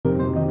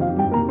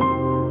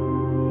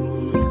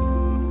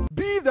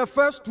the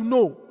first to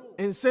know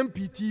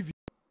Nsem-Pii TV.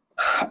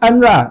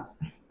 Anra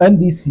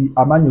NDC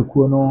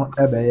amanyekuo no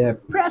ebeye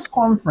press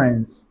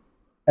conference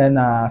and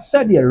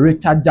said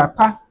Richard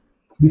Jakpa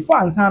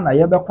before ansa na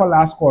ye be call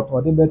last court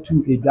or de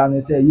betu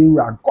edwane say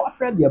yewura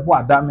Godfred ye bo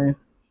adame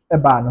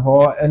eba no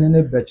ho ene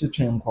ne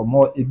betwetwen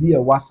nkomo ebi e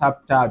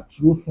WhatsApp chat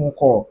through phone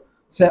call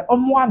say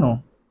omo ano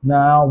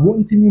na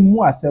wontimi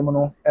mu asem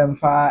no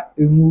emfa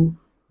enu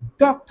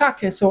Dr.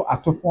 Keso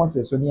atofo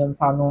se so ne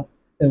emfa no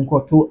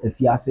enkoto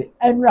afiase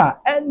enra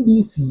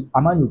NDC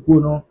amanyekuo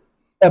no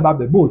eba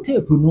bebo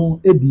tape no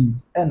ebi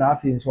na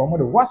afi nso omo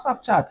de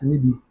WhatsApp chat ni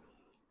bi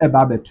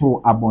eba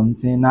beto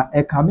abonten na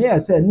ekame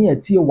say na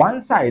etie one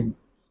side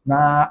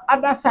na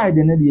other side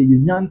na de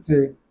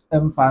yenyante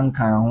emfa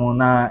nkan ho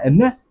na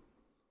ene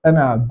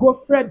na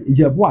Godfred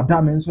Yebo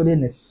Adame nso de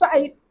ne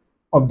side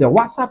of the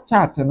WhatsApp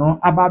chat no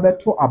aba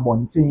beto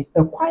abonten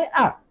ekwai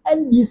a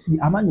NBC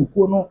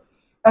amanyekuo no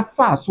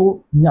efa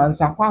so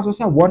nyansa kwa so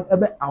say one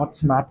ebe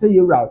outsmart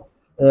yewra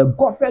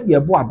Godfred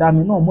Yebo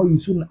Adame no mo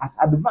use as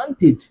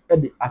advantage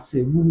as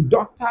a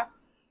Dr.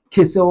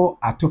 Kesel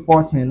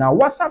atoforcing na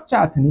WhatsApp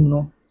chat ni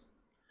no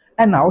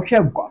na wo hwe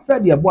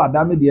Godfred Yebo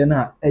Adame de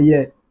na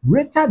eye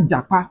Richard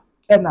Jakpa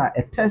na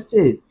a test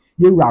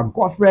yewra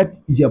Godfred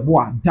Yebo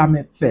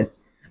Adame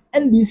first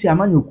NDC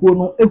amanyekuo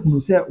no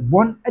ehunu se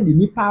one de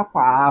nipa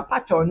kwa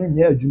pacho ne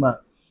nya adwuma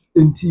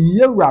enti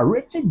yewra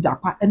Richard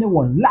Jakpa ene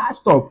one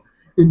last stop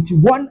enti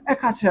one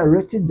ekache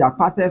Richard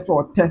Jakpa says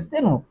so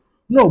testing no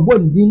no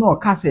bondi no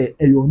kase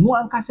eyo no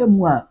ankase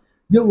mu a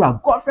yewura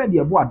Godfred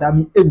Yebo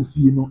Adame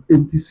emfie no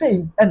enti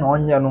sei na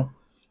onye no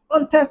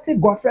on testi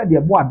Godfred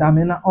Yebo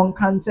Adame na on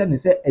kanche ne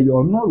se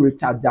eyo no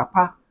Richard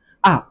Jakpa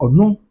a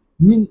ono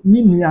ni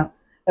nua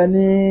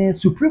ene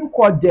Supreme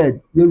Court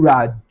judge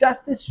yewura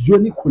Justice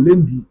Yoni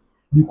Kolendi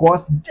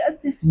because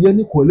Justice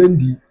Yoni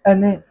Kolendi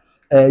ene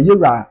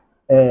yewura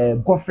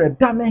Godfred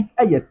Dame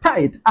eye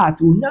tight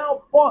as we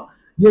now for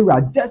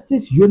yewura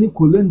Justice Yoni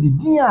Kolendi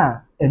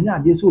dia enya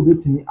ade so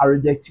obetimi a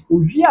reject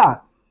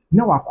ohia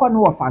na wakọ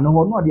no wofa no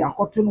ho no de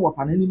akoto no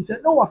wofa nanim se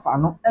no wofa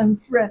no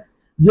emfre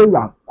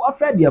yewura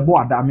Godfred Yebo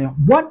Adame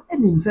one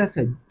enim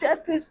se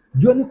Justice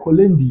Yoni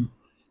Kolendi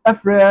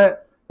efre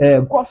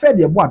Godfred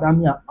Yebo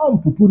Adame a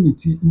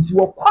opportunity nti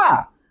wokọ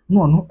a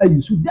no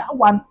ayusu that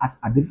one as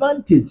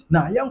advantage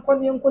na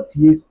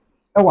yenkotie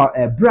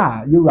ewa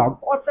bra yewura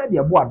Godfred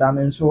Yebo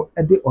Adame nso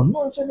de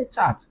ono nso ne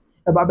chat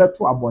eba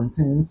beto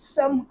abonten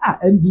nsem a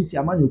NBC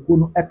amanyekuo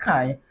no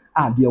ekan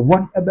the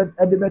one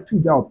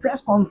ebetu their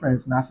press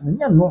conference na so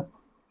nya no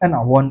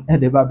na one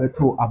edeba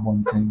beto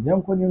abonten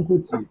yenko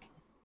tie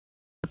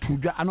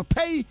tudwa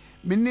anopay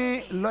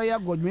mene lawyer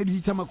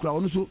Godmedi Tamakura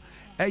ono so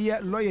eye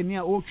lawyer ni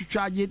a o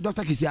twitwaje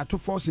Dr. Kisi ato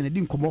force na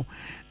di nkomo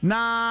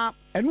na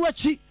enu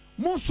achi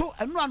mo so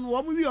enu anu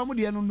wo mo wi o mo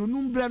de no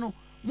nonum bre no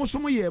mo so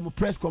mo ye mo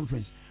press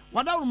conference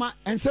wadawuma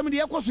ensem de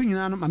ekoso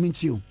nyina no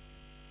mamenti o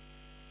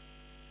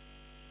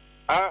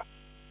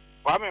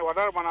Wame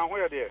wadawuma na ho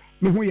ye de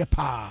me ho ye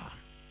pa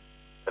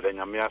ede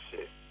nyame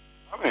ase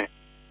ame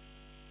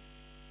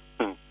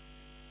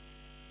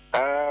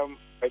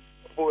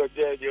bo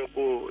eje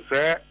bo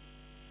se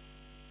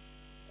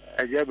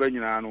eje ba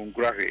nyina no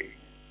nkura he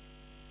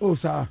oh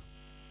sir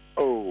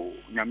oh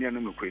nyame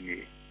anu me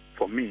kwani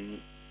for me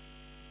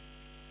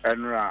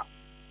Enra,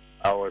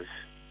 I was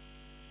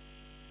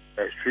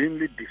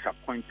extremely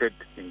disappointed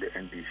in the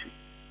NDC.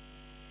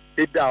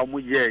 It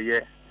down yeah.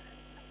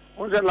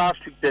 On the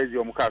last week there's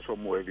your cast for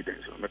more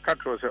evidence. The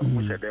cattle said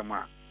almost them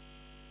are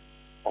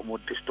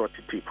almost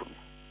distorted people.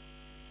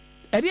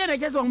 And then I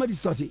just almost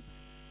distorted.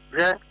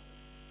 Yeah,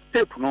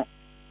 tape no.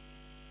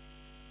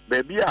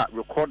 Baby are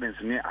recordings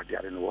near at the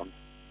other one.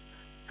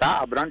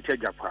 That a branch of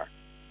Jakpa,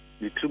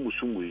 the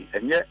Trimusumwe,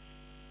 and yet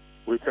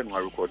we can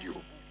record you.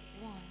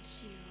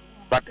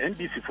 But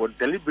NDC for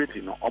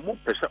deliberately no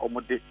almost person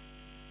almost de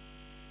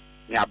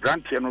near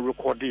branch no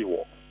record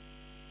you.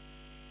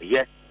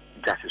 Yeah,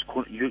 Justice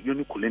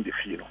Yoni Kolendi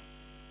feel.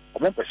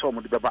 Almost person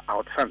almost the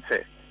outside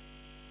say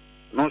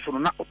no so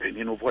not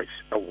opinion no voice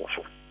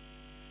also.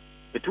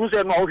 It was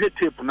no hit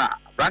tape now.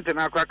 Branch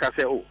and cracker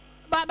say oh.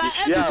 But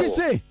NDC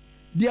say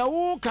they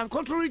all can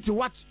contrary to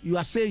what you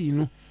are saying, you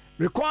know.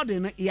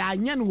 Recording ya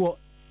nyen wo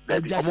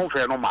just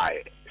almost no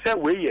my say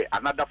we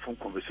another phone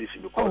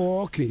conversation because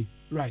okay,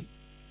 right.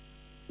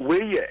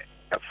 We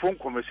a phone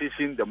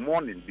conversation the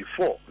morning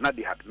before now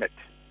they had met.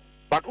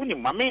 But when you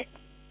mommy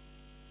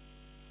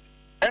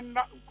and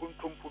not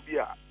kuntum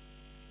phobia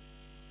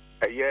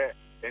a year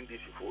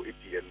NDC for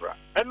EPNRA.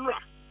 Enra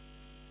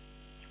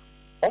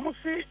almost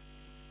say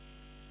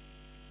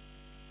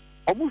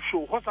almost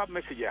show what's that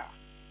message here.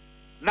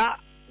 Now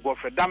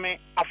Godfred Dame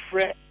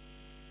afre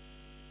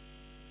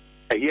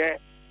a year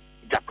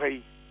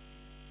Jakpa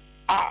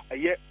a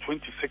year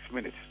 26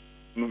 minutes.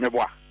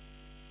 Number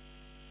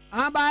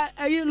Aba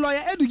a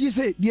lawyer Edu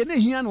say the ne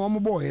hia no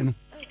boy no.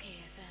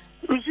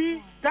 You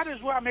see, that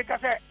is why I make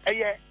us say a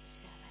year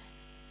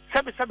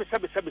 7.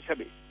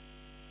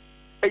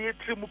 A year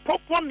trimu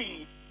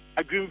poponi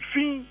a green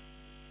fin.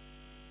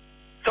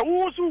 So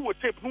who would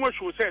tape no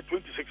show say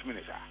 26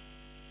 minutes.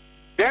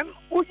 Then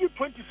oyi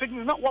 20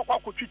 seconds na wa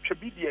ko twetwa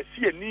bi de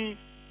asi ani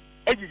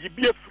agigi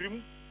bi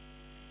afrim.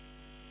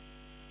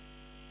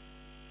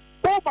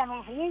 Oba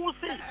no so wo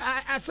say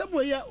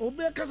asemo ye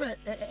obe ka say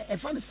e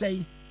fa ne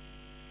say.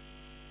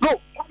 No,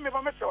 what me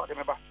ba me say what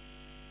me ba.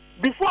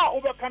 Before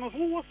obe kan so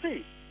wo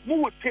say mo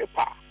wo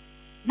taper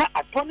na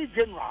attorney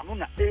general no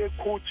na e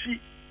coachi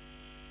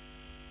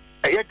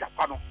eye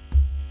Jakpa no.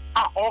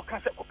 All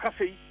can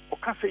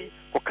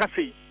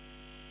say.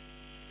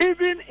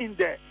 Even in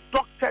the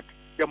doctored,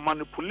 the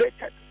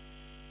manipulated,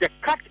 the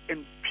cut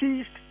and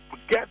pieced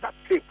together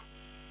tape,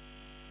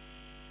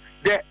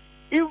 the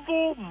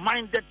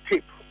evil-minded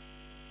tape,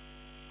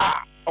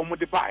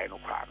 omudibaya no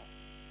kwano.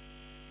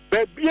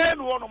 Baby,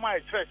 no one of my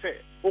church say,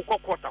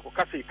 "Okokota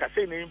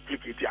kokase na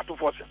implicate atu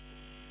force."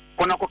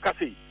 Kona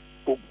kokase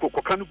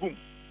kokanu gum.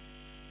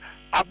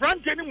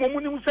 Abrante ni momu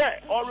ni say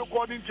all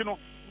recording tino.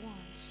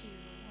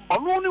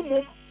 Ono ni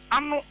mom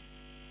ano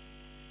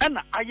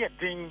na aye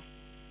din.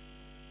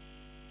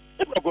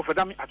 It will go for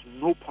them at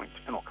no point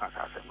in our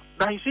cancer.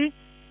 Now you see,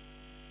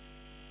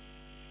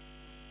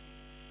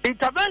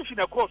 intervention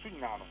of course in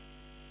now.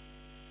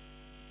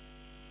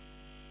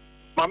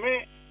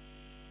 Mame,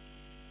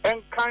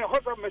 and kind of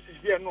hot message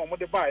there no more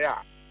the buyer.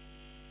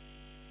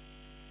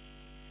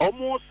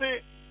 Almost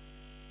say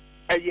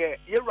a year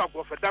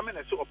go for them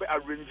and so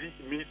arrange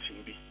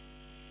meeting be.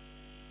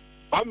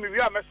 But we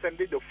are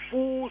sending the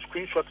full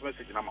screenshot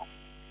message now.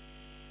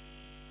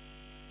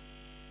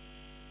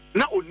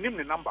 Now we name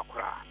the number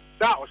cry.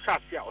 That or shall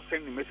see or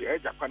send the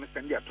message. Jakpa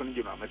send the attorney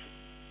general message.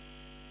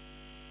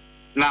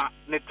 Now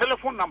the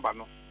telephone number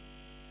no.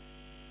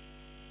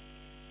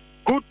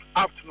 Good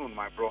afternoon,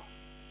 my bro.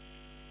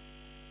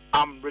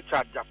 I'm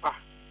Richard Jakpa,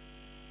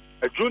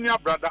 a junior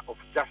brother of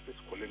Justice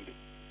Kolindi.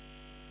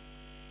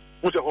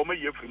 Who's a home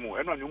year from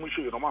and on you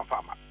show you no man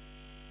farmer.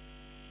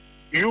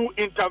 You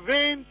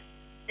intervened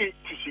to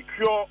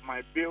secure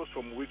my bail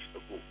some weeks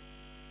ago.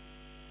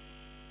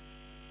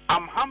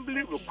 I'm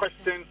humbly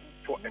requesting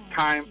for a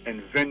time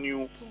and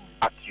venue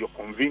at your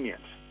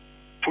convenience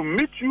to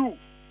meet you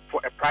for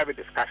a private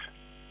discussion.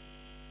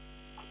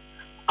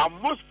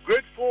 I'm most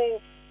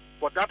grateful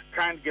for that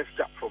kind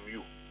gesture from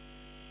you.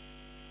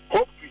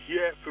 Hope to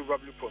hear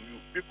favorably from you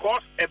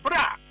because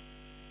Ebra,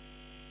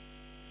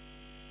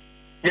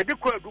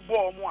 yediko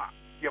edubo omo a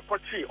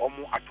yepoche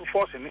omo atu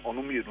force ni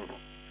onomu edu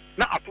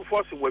na atu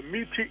force were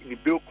meeting in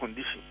bail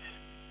conditions.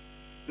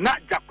 Na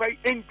Jakpa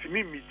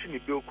entimi meeting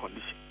in bail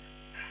conditions.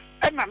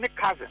 And my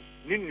cousin,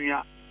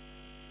 Ninuya,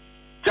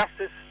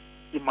 Justice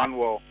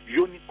Emmanuel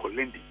Yoni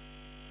Kolendi.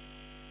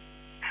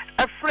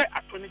 A free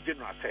attorney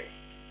general say,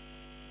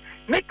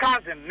 my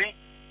cousin,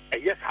 a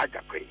yes,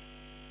 Jakpa.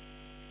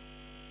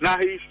 Now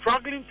he is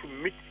struggling to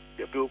meet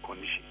the bail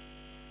condition.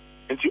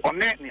 And she on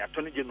the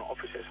attorney general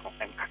officers from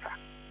Enkata.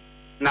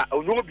 Now,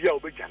 Onobia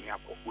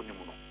Obejaniako,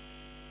 Unimuno.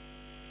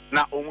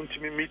 Now, I want to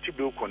meet the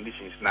bail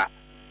conditions now.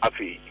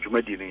 Afi, you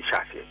made it in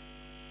Shashe.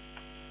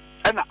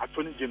 And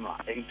attorney general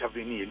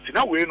intervening.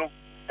 Now we know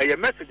a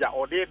messenger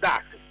or their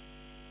dash.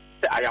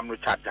 I am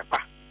Richard Jakpa,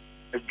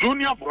 a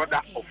junior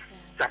brother of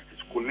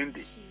Justice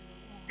Kolindi.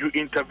 You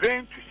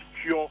intervened to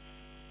secure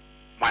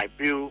my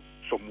bail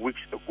some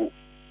weeks ago.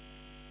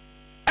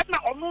 And now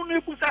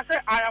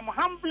I am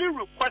humbly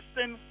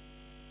requesting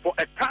for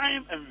a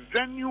time and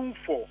venue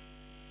for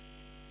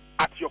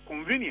at your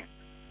convenience.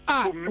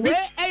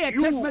 Where a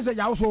text message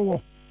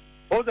also?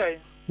 Okay.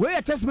 Where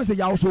a text message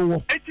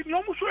also?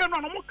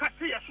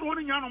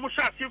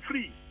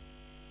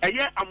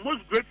 I'm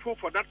most grateful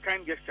for that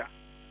kind gesture.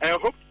 I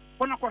hope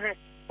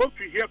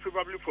to hear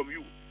favorably from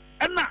you.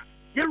 And now,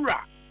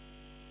 Yera,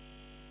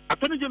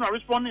 Attorney General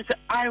responding said,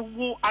 I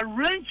will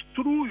arrange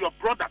through your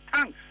brother.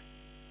 Thanks.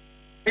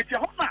 It's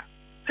your honor,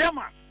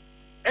 chairman,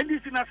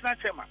 NDC national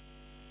chairman,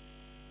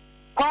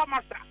 choir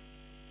master.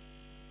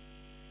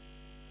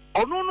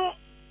 Oh no,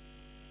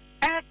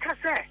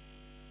 Kase,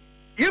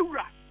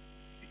 Yera.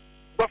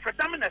 But for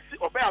them,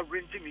 or by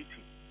arranging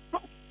meeting.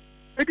 No,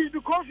 it is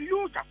because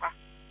you, Jakpa,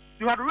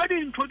 you had already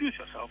introduced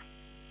yourself.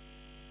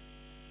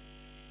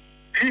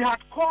 He had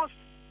caused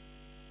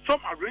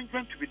some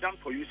arrangement to be done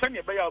for you. Send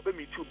your buyer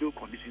me two bail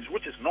conditions,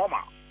 which is normal.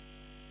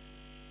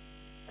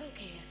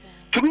 Okay,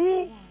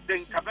 through the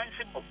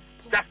intervention of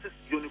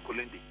Justice Yoni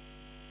Kolendi.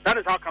 That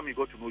is how come he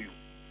got to know you.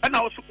 And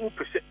also,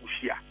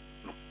 Ushia.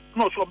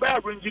 No, so by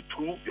arranging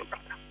through your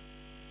brother.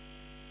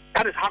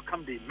 That is how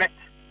come they met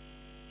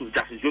in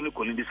Justice Yoni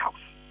Kolendi's house.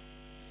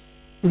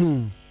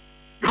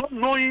 Not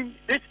knowing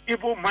this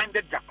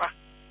evil-minded Jakpa.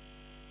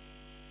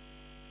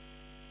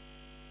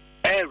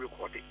 Air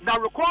recording. Now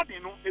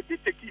recording, it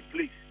did take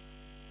place.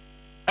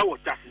 I was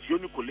Justice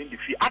Yoni Kolendi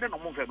fee. I don't know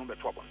more than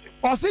 12 months.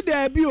 Or see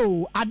there be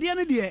at the end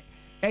of the day,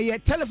 a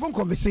telephone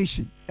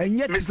conversation, and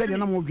yet said the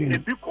number of games.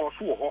 Because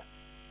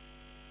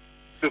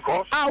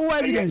our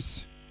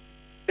evidence.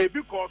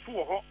 Because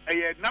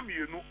a number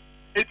you know,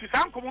 it is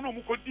uncommon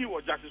who could deal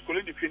with Justice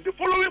Kolendi fee the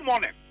following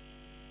morning.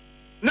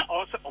 Not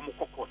also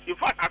Omukoko. In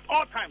fact, at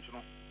all times,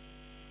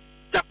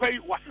 Jakpa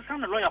was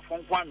a lawyer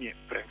from Kwame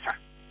Prensa.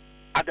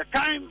 At the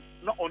time,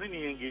 not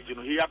only engaged,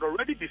 he had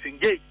already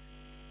disengaged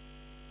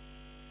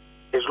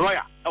his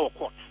lawyer our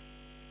court.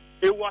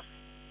 It was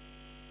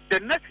the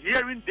next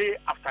hearing day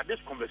after this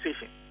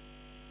conversation.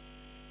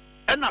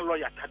 And a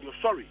lawyer told you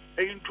sorry,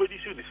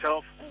 introducing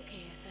himself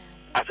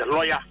as a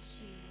lawyer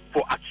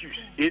for accused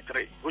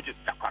A3, which is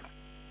Jakpa.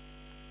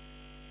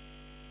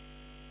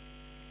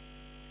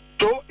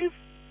 So if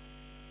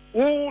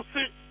we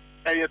say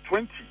a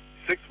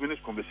 26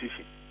 minutes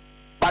conversation,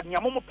 but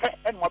Nyamomo pe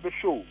and Wabe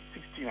show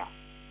 16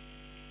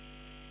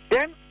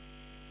 then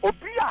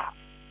Obia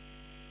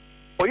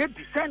or yet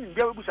descending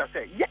there will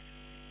say yes.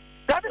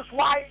 That is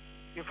why,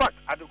 in fact,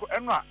 at the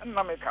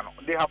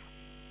they have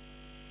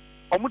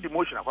almost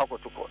demotion of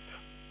to court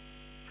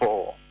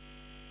for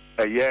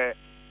a year,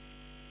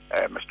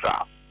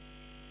 Mr.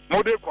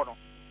 Model Kono.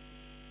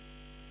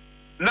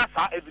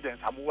 NASA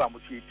evidence, I'm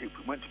going to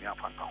implement me up.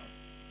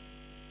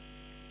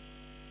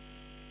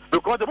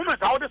 Because the moment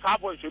how this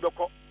harbor should go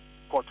court,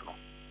 no,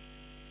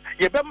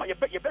 you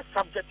best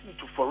subject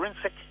to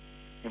forensic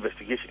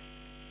investigation,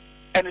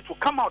 and it will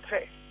come out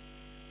say,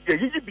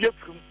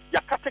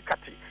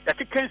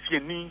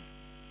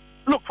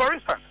 look, for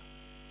instance,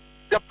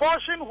 the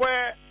portion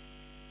where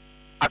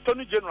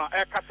Attorney General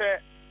Eka say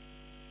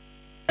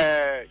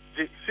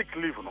sick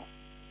leave, no,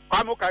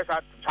 I'm okay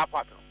at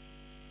Jakpa.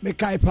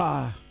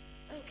 Mekaipa.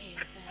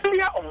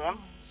 Earlier on,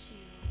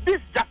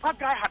 this Jakpa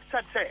guy had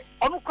said, say,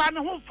 Onukani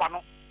home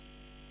fano.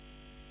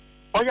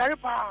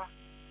 Oyaripa,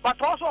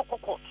 but also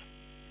court.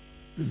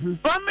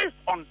 Promised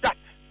on that,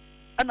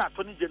 and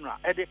Attorney General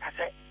Ede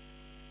Kase,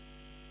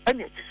 and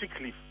yet sick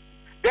leave.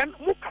 Then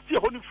Mukati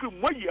Honey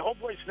film, where your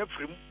boy is not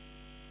film.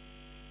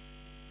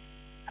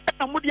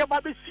 And Mudia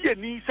Baby see a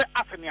niece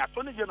as an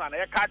Attorney General and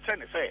a catch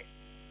and say,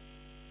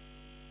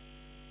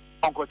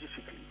 Uncle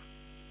sick leave.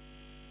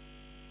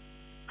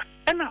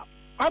 And now,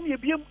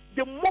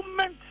 the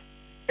moment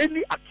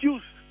any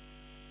accused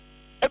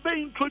ever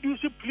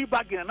introduce a plea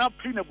bargain and now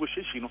plea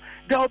negotiation,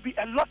 there will be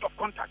a lot of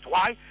contact.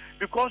 Why?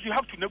 Because you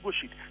have to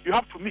negotiate, you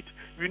have to meet,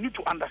 you need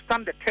to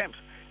understand the terms.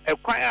 So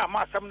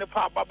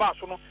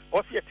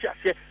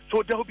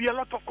there will be a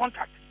lot of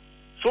contact.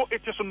 So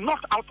it is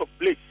not out of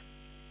place.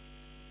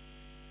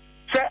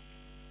 Say,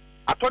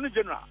 Attorney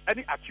General,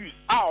 any accused,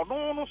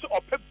 no,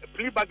 or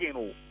plea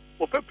bargain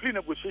or plea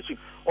negotiation,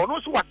 or no,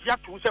 so what you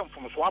have to say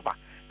from Swaba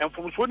and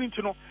from Swanin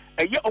to know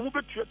a year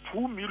over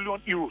 2 million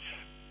euros.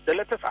 The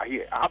letters are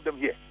here. I have them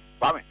here.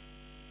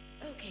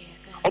 Okay.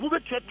 Over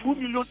 2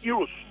 million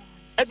euros.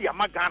 Eddie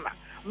Magana.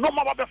 No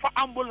more for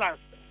ambulance.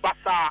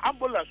 Basa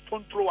ambulance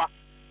controller.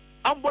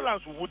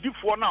 Ambulance would do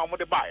for now.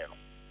 Mother buyer.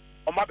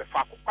 Or mother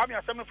Fako. Come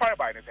here, 75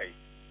 by the say.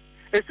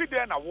 Is it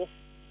there now?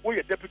 We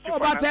are deputy. Oh,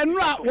 but then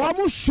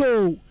one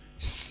show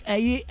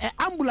a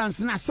ambulance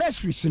and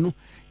accessories. You know,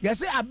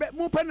 yes, I bet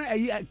more pen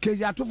a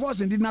case at 2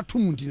 force and did not 2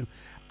 months.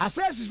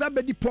 Accessories that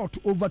be deport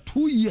over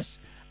 2 years.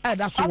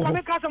 That's all.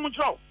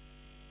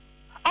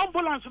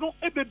 Ambulance no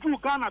ebe do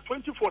Ghana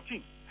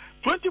 2014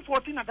 and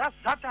that's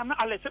that time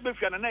Alessandro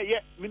na ye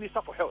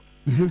Minister for Health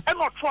and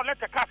not for let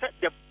the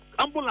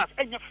ambulance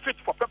ain't fit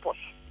for purpose.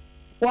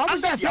 What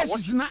was that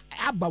is na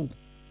about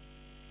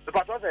the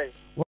what say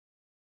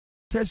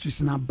says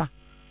is na ba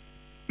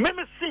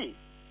me see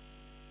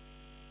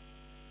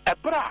a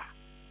bra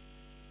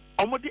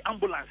omodi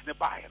ambulance ne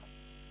ba no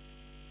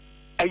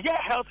a year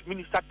health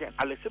minister then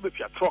Alessandro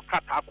throw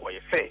cat akwa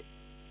say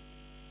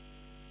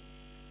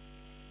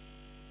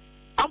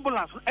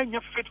ambulance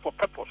ain't fit for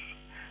purpose.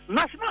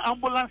 National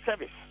Ambulance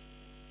Service.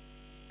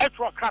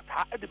 Etro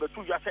Krata at the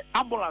Betu say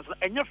ambulance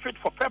ain't fit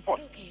for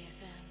purpose. Okay,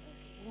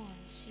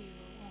 FM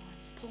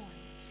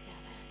 101.7.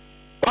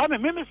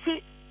 Pardon me,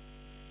 see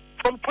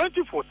from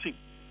 2014,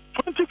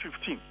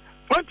 2015,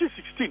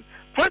 2016,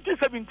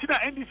 2017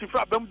 and NDC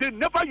problem, they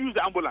never use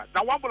the ambulance.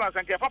 Now ambulance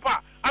and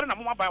Papa, I don't know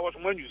what I was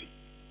one using.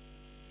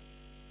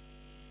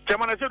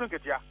 Chairman, I don't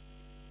get ya.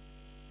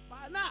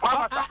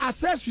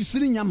 Assess you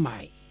sitting your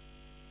mind.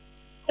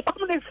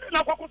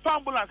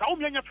 Ambulance, I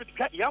only fit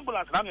the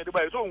ambulance now the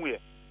by his own way.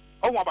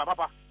 Oh, my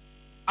papa.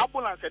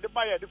 Ambulance at the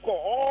buyer, they call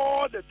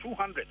all the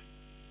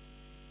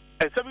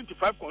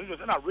 275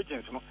 constituents and our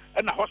regions,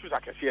 and the hospital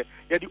can see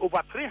the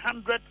over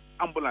 300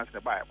 ambulance in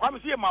the buyer. Come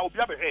see my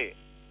Obiabe here.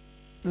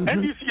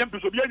 NDCM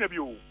to be a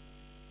view.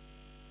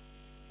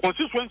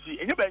 Constituency,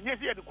 and you better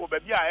hear the call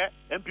baby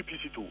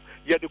MPPC2,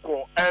 yet the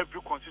call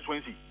every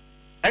constituency.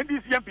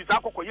 NDCM is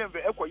Echo, a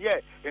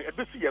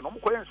busy and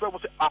Omokoyan say,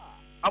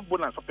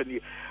 ambulance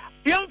open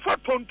young for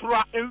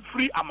tontura and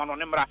free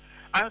amanonembra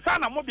and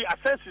sana mo be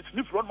assesses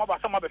if run mobile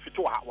some of it.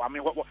 I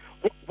mean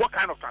what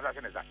kind of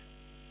transaction is that?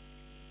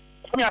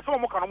 I mean I saw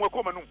more can come more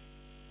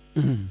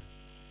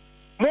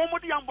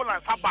the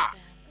ambulance haba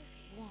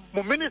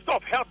mo Minister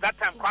of Health that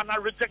time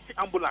can reject the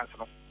ambulance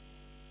no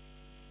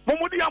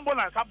more the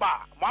ambulance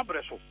haba mo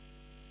abreso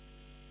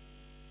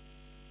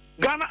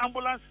Ghana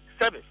Ambulance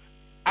Service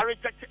I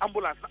reject the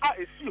ambulance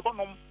I see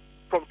honum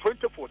from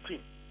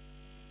 2014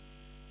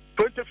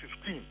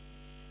 2015,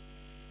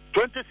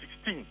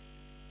 2016,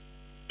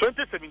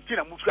 2017,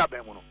 and Musa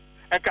Bemono.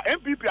 And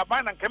MPP are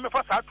buying and came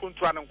for South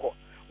Tranco.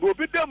 Will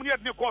be them near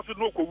the course of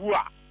no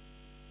Kua.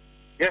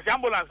 Yes,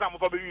 ambulance, I'm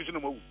probably using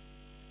them.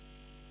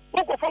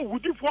 Oko for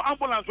woody for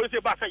ambulance we say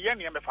ba say yen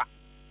mefa.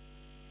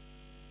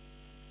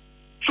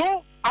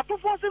 So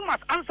Atuforcing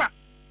must answer.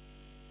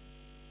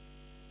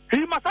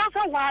 He must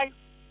answer why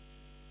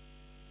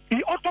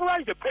he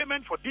authorized the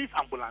payment for this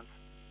ambulance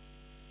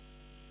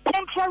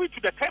contrary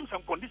to the terms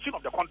and conditions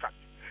of the contract.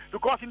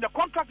 Because in the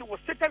contract it was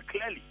stated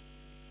clearly.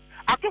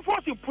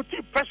 Atuforcing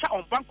putting pressure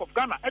on Bank of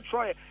Ghana.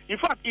 In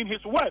fact, in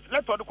his words,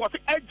 let's talk about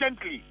it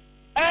urgently,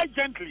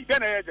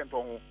 then agent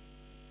on.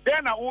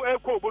 Then I will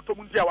echo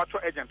Botomundia what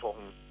agent on.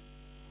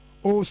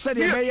 Oh, said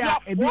 €4 million.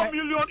 4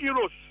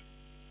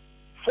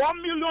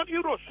 million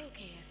euros.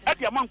 At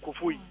the amount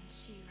of we.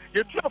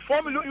 You have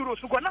 4 million euros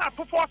to go now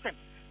to 4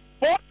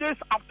 days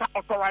after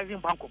authorizing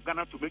Bank of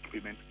Ghana to make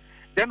payment.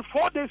 Then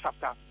 4 days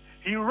after,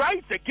 he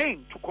writes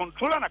again to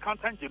Controller and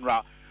Accountant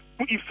General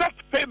to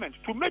effect payment,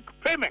 to make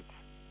payment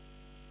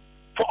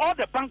for all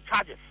the bank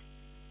charges.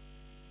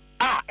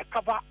 A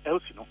cover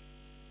else, you know.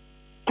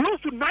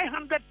 Close to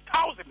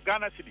 900,000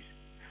 Ghana cedis.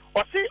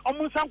 Or say,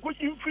 Omunsanko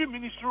Infree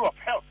Ministry of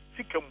Health,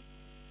 Sikkim.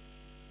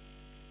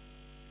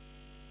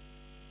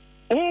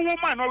 Oh,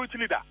 minority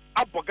leader,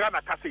 Abba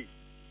Ghana Kasi.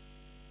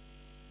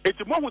 It's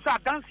a moment I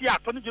dance here,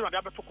 Tony General, the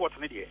other 2 quarters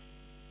in the year.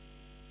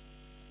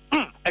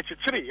 It's a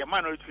tree, a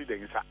minority leader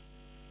inside.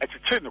 It's a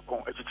chain of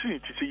it's a tree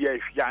to see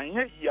if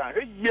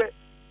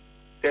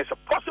there's a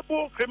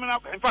possible criminal,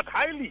 in fact,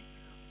 highly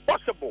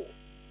possible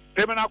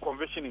criminal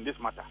conviction in this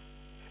matter.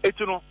 It's,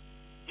 you know,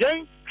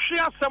 Jane,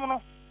 share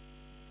seminal,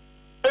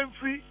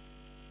 every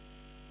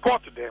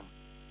court to them.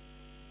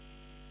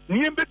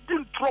 Niembe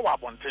didn't throw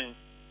up on things.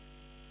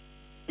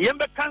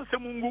 Niembe cancer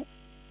mungu,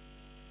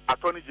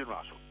 Attorney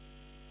General.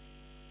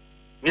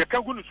 Near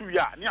Kagunu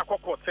Suya, near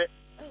Court,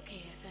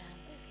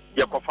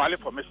 you can file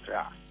for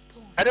Mr.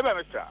 I never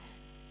Mr.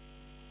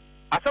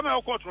 As some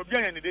of court will be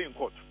any day in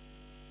court.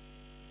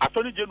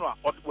 Attorney General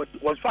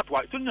was fat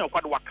white to know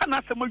what can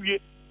I say?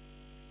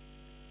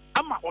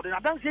 Ama or the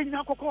dance in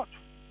your court.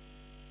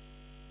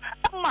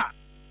 Ama,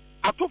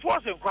 at 2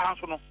 force in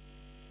Crown.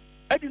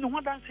 I didn't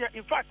want dance here.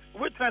 In fact,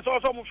 witness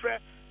also move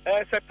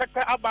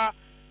Secretary Abba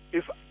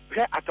if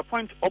at a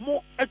point or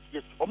more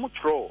edges or more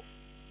throw.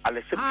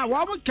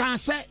 What we can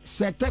say,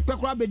 Secretary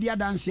Bedia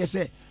dance, yes,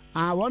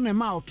 I want a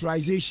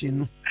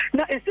authorization.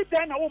 Now, is it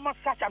then how much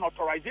such an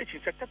authorization?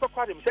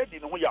 Secretary said,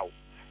 you know,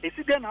 is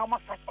it then how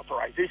much such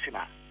authorization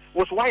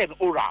was why an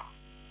oral?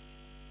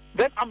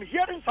 Then I'm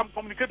hearing some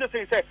communicators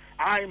say,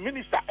 I'm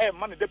Minister,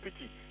 Money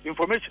Deputy,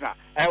 Information,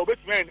 I will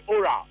bet me an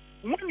oral.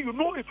 When you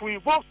know it will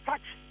involve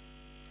such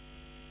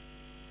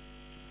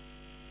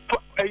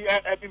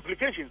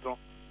implications, no?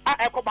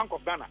 Eco Bank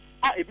of Ghana,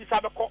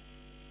 Ebisabeko,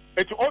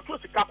 it's also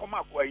the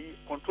Capoma where he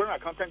controlling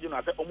accountant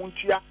general said,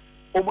 Omuntia,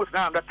 almost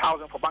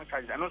 900,000 for bank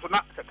charges, and also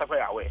not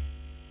Secretary away.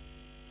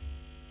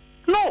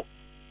 No.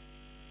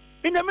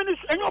 In the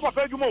ministry, and your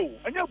papa, you know,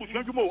 and your bush,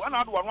 you know, and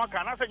I do one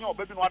can I say your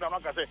baby, no, I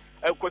don't say,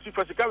 because if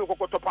I go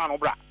to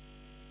Panobra.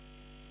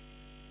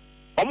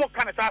 Almost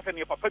kind of ask and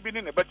your papa been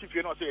in a better if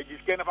you know, say, you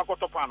can't have a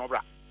to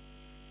Panobra.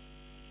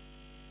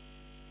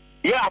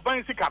 Yeah, I'm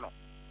buying Sicano.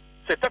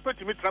 Say, separate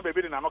to me,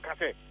 baby, and I can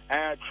say,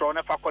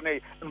 Trona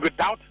Facone,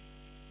 without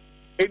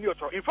any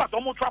other. In fact,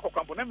 almost track of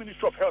company,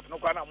 Ministry of Health, no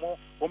kind of more,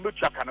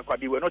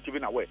 they were not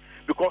even aware.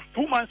 Because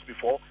 2 months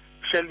before,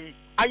 Shelley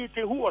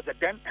Ayite, who was the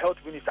then health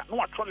minister, no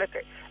one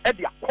letter at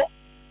the court.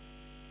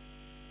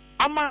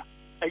 Ama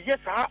a yes,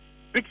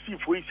 big C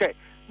for he said,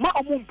 Ma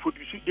among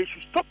producing, they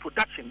should stop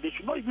production, they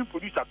should not even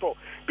produce at all.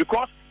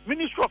 Because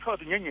Ministry of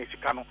Health in Yenya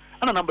Sikano,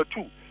 and number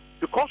 2,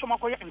 because of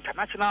my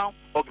international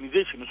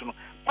organization,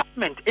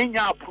 Parliament in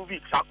ya approve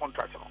it, our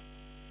contract.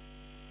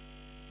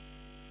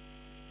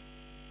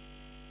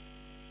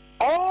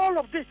 All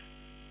of this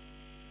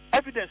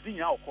evidence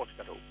in our court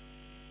at all.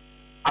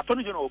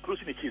 Attorney General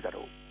closing the case at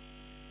all.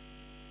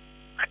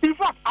 In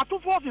fact, at 2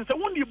 forces,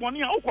 one year, 1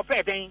 year,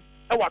 then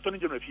I was Attorney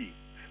General fee.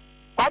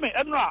 I mean,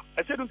 I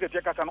said, don't get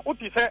your cat and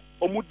Oti said,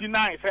 or would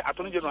deny, say,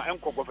 Attorney General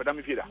and Coco for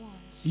Damifida.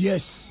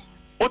 Yes.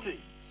 Oti.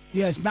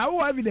 Yes, now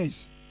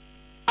evidence.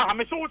 I'm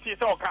a so Oti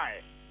is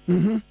okay.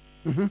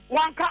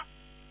 One cat.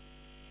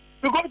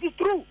 Because it is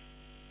true.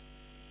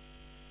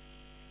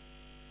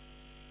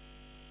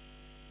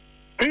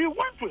 He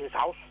went to his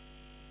house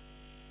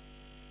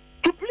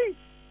to plead.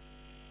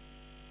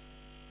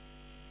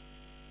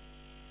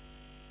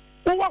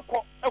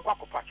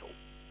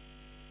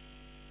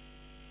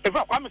 If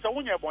I come to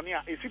one year,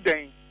 Bonia, is it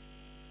then?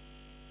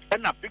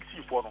 And a big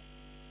sea for no.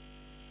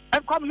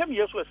 And come, let me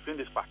also explain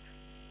this part.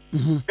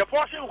 The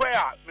portion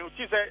where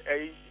Milti said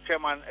a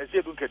chairman, as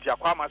you don't get your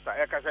master,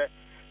 Eka said,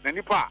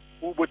 Nanipa,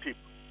 Ubotip.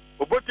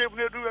 Ubotip,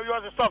 do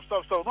yours, stop.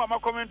 No, I'm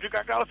coming to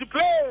Kakao,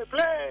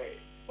 play.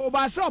 Oh,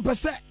 by so per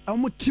se,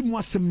 I'm with Tim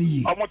was some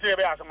knee. I'm not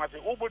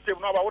Ubotip,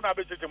 no, I won't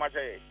be to my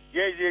say,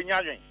 yes,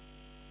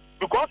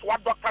 because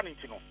what doctor needs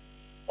to know.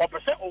 Or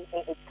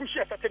push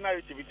a certain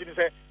narrative, it is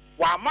a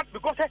why not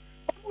because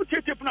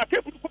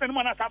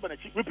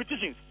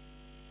repetitions.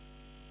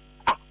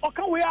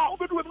 Okay, we are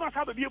over doing not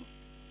have a tape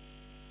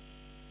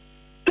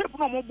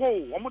no more bow,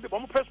 one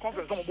more press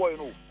conference, no boy,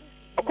 no.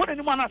 According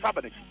to man, has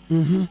happened.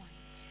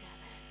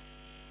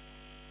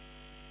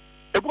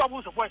 The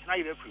book of voice na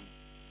ire free.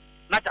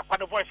 Na Jakpa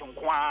the voice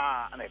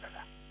nkwa na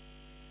ekasa.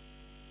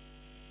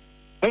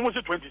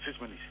 Almost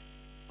 26 minutes.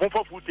 One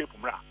for full tape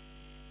mra.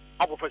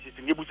 Apo first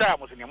sitting ebusa ya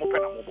mo se ne mo pe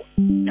na mo bo.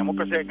 Ne mo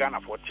pe se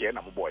Ghana for tie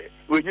na mo boy.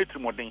 We nye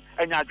trimoden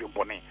anya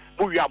adwempone.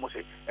 Mo wi am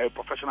say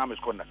professional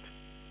misconduct.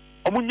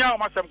 Omunya o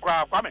masem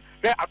kwa kwame.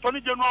 The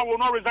attorney general will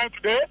not resign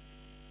today.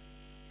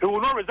 He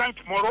will not resign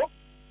tomorrow.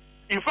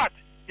 In fact,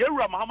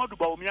 Yerura Muhammadu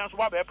Bawumia so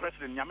ba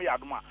president nyame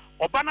yadoma.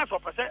 Obana so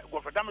pese go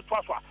for dam to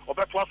aso a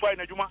obeto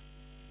na adwuma.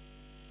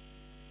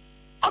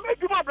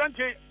 Amedwuma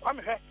branche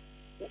kwame he.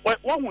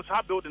 One who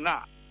sa building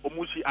na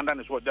omusi under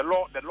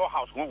the law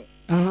house one.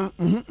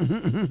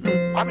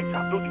 Kwame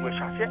sa building we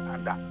shall say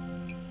under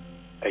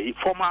a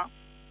former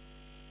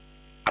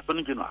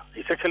attorney general,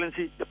 His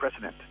Excellency the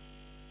President.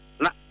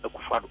 Na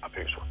Akufo-Addo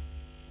apeso.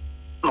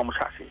 No mo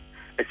shall say.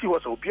 Esi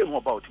was obi enu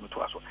about him to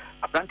aso.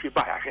 Abranche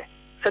ba ya hwe.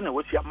 Se na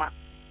wasi ama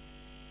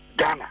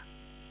Ghana.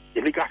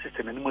 The legal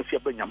system and must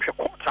have been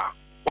quarter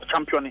or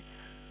champion.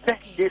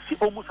 They see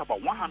almost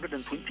about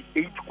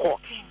 128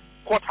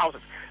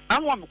 courthouses.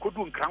 Now one could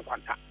do in Grand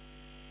Quanta.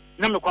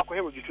 Never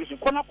registration.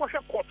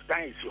 Court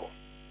down.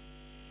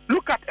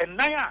 Look at a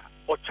Naya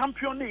or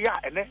champion,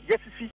 and yes,